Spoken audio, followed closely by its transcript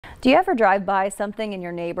Do you ever drive by something in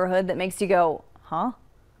your neighborhood that makes you go, huh?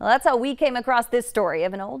 Well, that's how we came across this story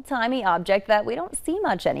of an old-timey object that we don't see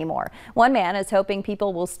much anymore. One man is hoping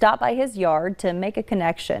people will stop by his yard to make a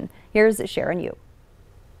connection. Here's Sharon Yu.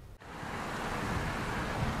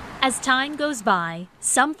 As time goes by,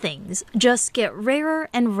 some things just get rarer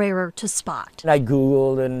and rarer to spot. I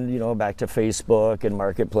Googled and, back to Facebook and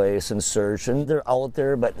Marketplace and search, and they're out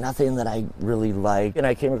there, but nothing that I really like. And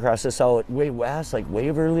I came across this out way west, like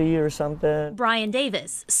Waverly or something. Brian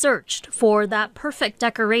Davis searched for that perfect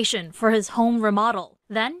decoration for his home remodel.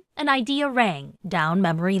 Then an idea rang down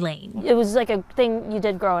memory lane. It was like a thing you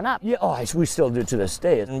did growing up. Yeah, we still do to this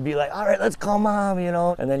day. And be like, all right, let's call Mom,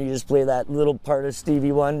 And then you just play that little part of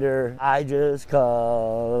Stevie Wonder. I just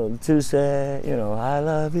called to say, I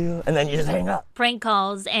love you. And then you just hang up. Prank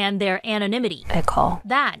calls and their anonymity. I call.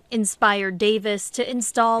 That inspired Davis to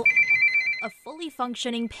install a fully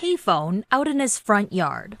functioning payphone out in his front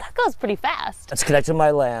yard. That goes pretty fast. It's connected to my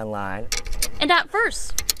landline. And at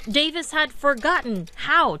first, Davis had forgotten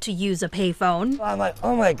how to use a payphone. I'm like,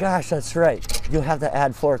 oh my gosh, that's right. You have to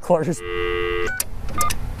add 4 quarters. I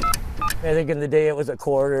think in the day it was a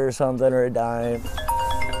quarter or something, or a dime.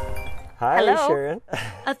 Hi, Hello. Sharon.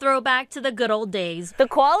 A throwback to the good old days. The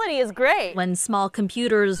quality is great. When small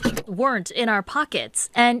computers weren't in our pockets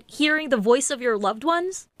and hearing the voice of your loved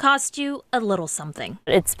ones cost you a little something.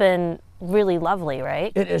 It's been really lovely,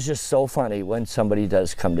 right? It is just so funny when somebody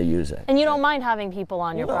does come to use it. And you don't mind having people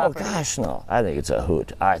on your property? Oh gosh, no. I think it's a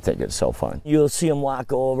hoot. I think it's so fun. You'll see them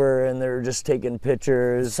walk over and they're just taking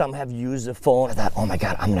pictures. Some have used the phone. I thought, oh my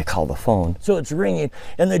God, I'm gonna call the phone. So it's ringing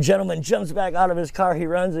and the gentleman jumps back out of his car. He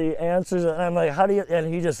runs, he answers it, and I'm like, how do you,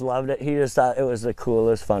 and he just loved it. He just thought it was the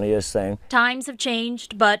coolest, funniest thing. Times have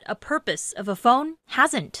changed, but a purpose of a phone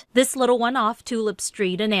hasn't. This little one off Tulip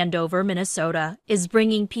Street in Andover, Minnesota, is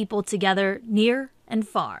bringing people together near and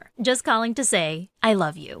far. Just calling to say, I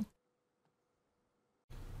love you.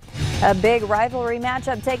 A big rivalry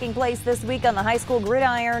matchup taking place this week on the high school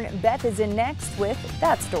gridiron. Beth is in next with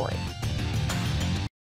that story.